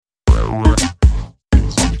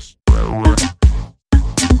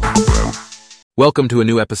Welcome to a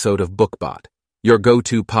new episode of BookBot, your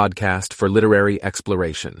go-to podcast for literary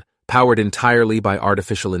exploration, powered entirely by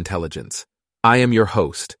artificial intelligence. I am your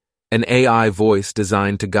host, an AI voice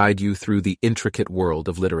designed to guide you through the intricate world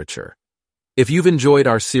of literature. If you've enjoyed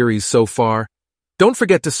our series so far, don't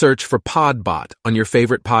forget to search for PodBot on your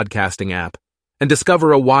favorite podcasting app and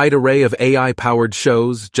discover a wide array of AI-powered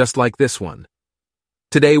shows just like this one.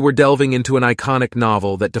 Today we're delving into an iconic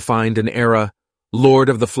novel that defined an era, Lord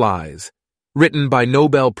of the Flies, written by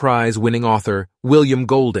Nobel Prize-winning author William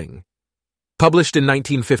Golding. Published in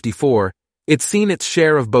 1954, it's seen its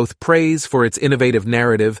share of both praise for its innovative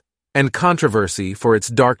narrative and controversy for its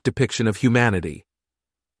dark depiction of humanity.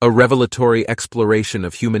 A revelatory exploration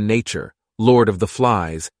of human nature, Lord of the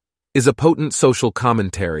Flies, is a potent social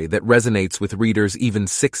commentary that resonates with readers even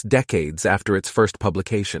 6 decades after its first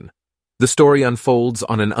publication. The story unfolds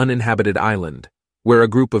on an uninhabited island, where a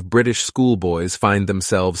group of British schoolboys find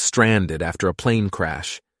themselves stranded after a plane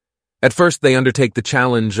crash. At first, they undertake the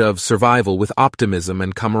challenge of survival with optimism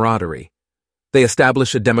and camaraderie. They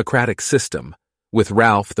establish a democratic system, with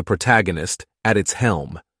Ralph, the protagonist, at its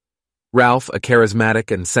helm. Ralph, a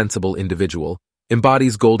charismatic and sensible individual,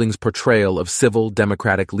 embodies Golding's portrayal of civil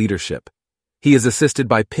democratic leadership. He is assisted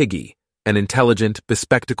by Piggy, an intelligent,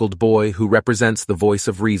 bespectacled boy who represents the voice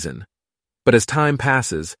of reason. But as time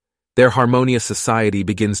passes, their harmonious society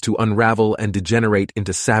begins to unravel and degenerate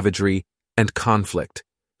into savagery and conflict,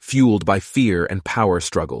 fueled by fear and power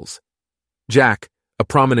struggles. Jack, a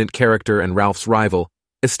prominent character and Ralph's rival,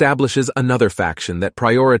 establishes another faction that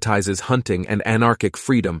prioritizes hunting and anarchic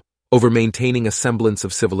freedom over maintaining a semblance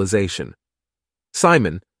of civilization.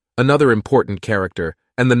 Simon, another important character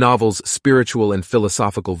and the novel's spiritual and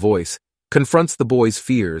philosophical voice, confronts the boys'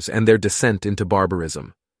 fears and their descent into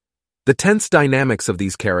barbarism. The tense dynamics of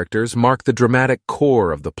these characters mark the dramatic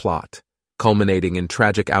core of the plot, culminating in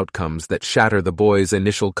tragic outcomes that shatter the boys'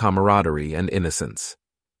 initial camaraderie and innocence.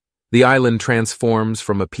 The island transforms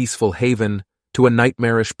from a peaceful haven to a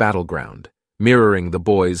nightmarish battleground, mirroring the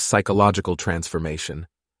boys' psychological transformation,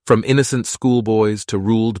 from innocent schoolboys to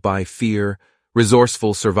ruled by fear,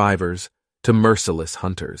 resourceful survivors to merciless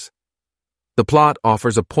hunters. The plot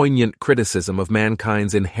offers a poignant criticism of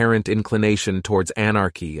mankind's inherent inclination towards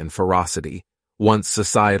anarchy and ferocity, once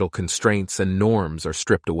societal constraints and norms are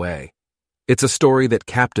stripped away. It's a story that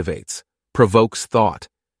captivates, provokes thought,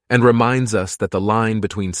 and reminds us that the line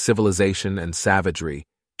between civilization and savagery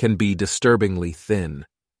can be disturbingly thin.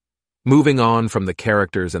 Moving on from the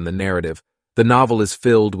characters and the narrative, the novel is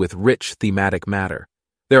filled with rich thematic matter.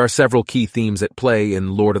 There are several key themes at play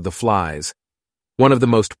in Lord of the Flies. One of the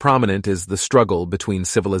most prominent is the struggle between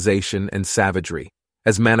civilization and savagery,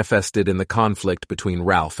 as manifested in the conflict between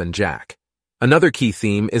Ralph and Jack. Another key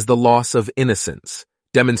theme is the loss of innocence,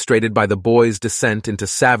 demonstrated by the boys' descent into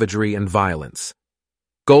savagery and violence.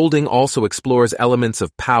 Golding also explores elements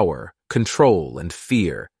of power, control, and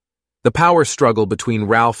fear. The power struggle between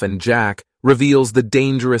Ralph and Jack reveals the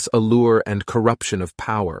dangerous allure and corruption of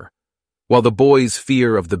power, while the boys'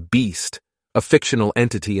 fear of the beast, a fictional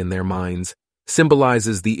entity in their minds,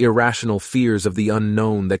 symbolizes the irrational fears of the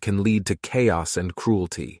unknown that can lead to chaos and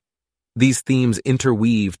cruelty. These themes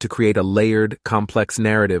interweave to create a layered, complex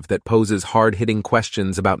narrative that poses hard-hitting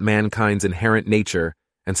questions about mankind's inherent nature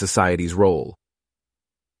and society's role.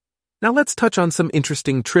 Now let's touch on some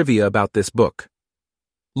interesting trivia about this book.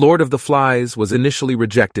 Lord of the Flies was initially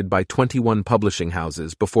rejected by 21 publishing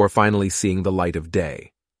houses before finally seeing the light of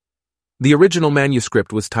day. The original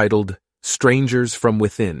manuscript was titled Strangers from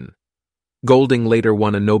Within. Golding later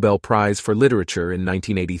won a Nobel Prize for Literature in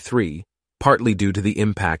 1983, partly due to the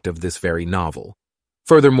impact of this very novel.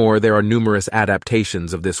 Furthermore, there are numerous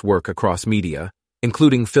adaptations of this work across media,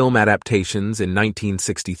 including film adaptations in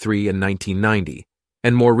 1963 and 1990,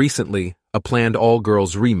 and more recently, a planned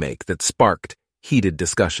all-girls remake that sparked heated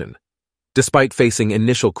discussion. Despite facing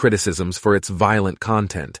initial criticisms for its violent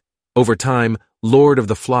content, over time, Lord of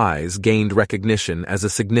the Flies gained recognition as a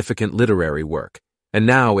significant literary work, and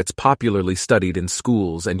now it's popularly studied in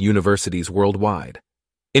schools and universities worldwide.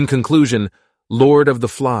 In conclusion, Lord of the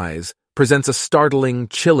Flies presents a startling,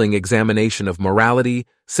 chilling examination of morality,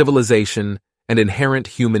 civilization, and inherent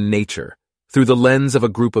human nature through the lens of a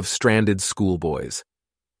group of stranded schoolboys.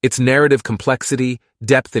 Its narrative complexity,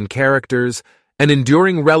 depth in characters, and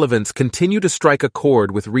enduring relevance continue to strike a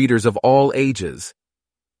chord with readers of all ages.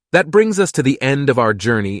 That brings us to the end of our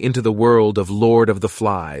journey into the world of Lord of the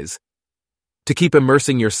Flies. To keep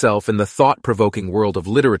immersing yourself in the thought-provoking world of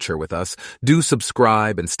literature with us, do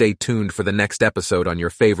subscribe and stay tuned for the next episode on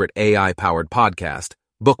your favorite AI-powered podcast,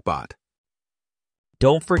 BookBot.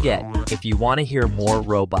 Don't forget, If you want to hear more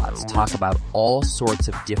robots talk about all sorts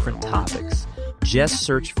of different topics, just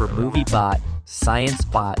search for MovieBot,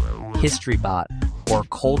 ScienceBot, HistoryBot, or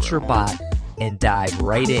CultureBot and dive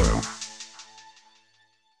right in.